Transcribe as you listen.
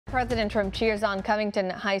President Trump cheers on Covington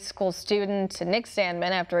High School student Nick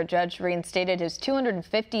Sandmann after a judge reinstated his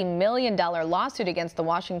 $250 million lawsuit against the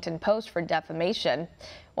Washington Post for defamation.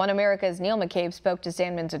 One America's Neil McCabe spoke to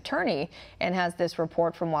Sandmann's attorney and has this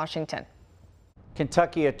report from Washington.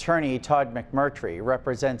 Kentucky attorney Todd McMurtry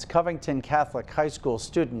represents Covington Catholic High School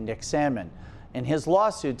student Nick Sandmann in his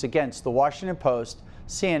lawsuits against the Washington Post,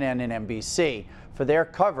 CNN, and NBC for their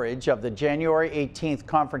coverage of the January 18th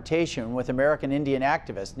confrontation with American Indian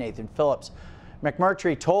activist Nathan Phillips.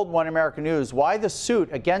 McMurtry told One America News why the suit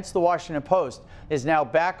against the Washington Post is now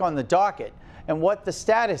back on the docket and what the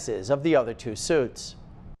status is of the other two suits.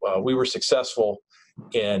 We were successful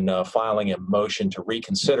in filing a motion to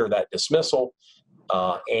reconsider that dismissal,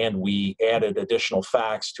 and we added additional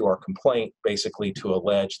facts to our complaint, basically to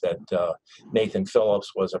allege that Nathan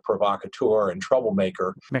Phillips was a provocateur and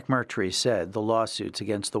troublemaker. McMurtry said the lawsuits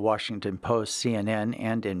against the Washington Post, CNN,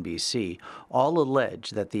 and NBC all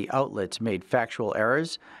allege that the outlets made factual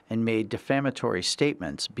errors and made defamatory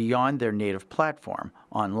statements beyond their native platform,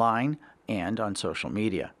 online and on social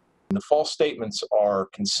media. The false statements are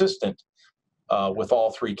consistent with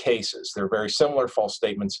all three cases. They're very similar false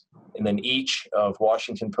statements, and then each of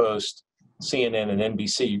Washington Post, CNN, and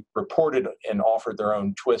NBC reported and offered their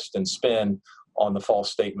own twist and spin on the false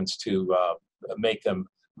statements to make them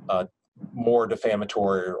more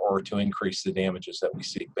defamatory or to increase the damages that we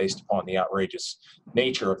seek based upon the outrageous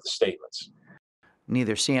nature of the statements.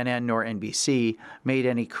 Neither CNN nor NBC made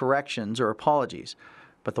any corrections or apologies,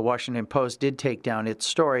 but the Washington Post did take down its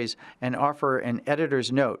stories and offer an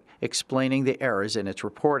editor's note explaining the errors in its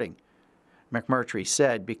reporting. McMurtry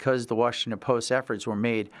said because the Washington Post's efforts were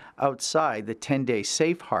made outside the 10-day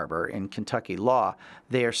safe harbor in Kentucky law,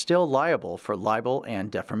 they are still liable for libel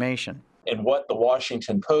and defamation. And what the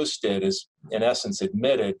Washington Post did is, in essence,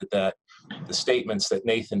 admitted that the statements that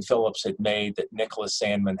Nathan Phillips had made, that Nicholas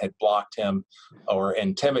Sandmann had blocked him or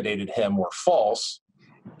intimidated him, were false.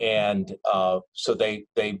 And so they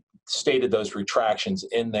stated those retractions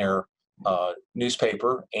in their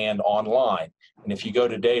newspaper and online. And if you go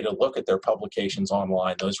today to look at their publications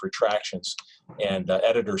online, those retractions and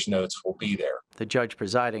editor's notes will be there. The judge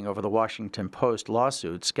presiding over the Washington Post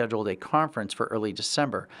lawsuit scheduled a conference for early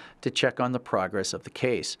December to check on the progress of the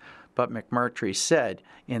case. But McMurtry said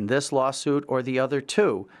in this lawsuit or the other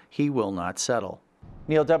two, he will not settle.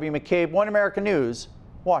 Neil W. McCabe, One America News,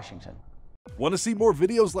 Washington. Want to see more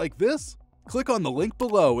videos like this? Click on the link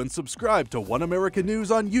below and subscribe to One America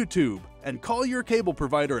News on YouTube, and call your cable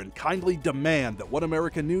provider and kindly demand that One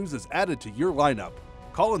America News is added to your lineup.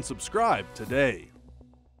 Call and subscribe today.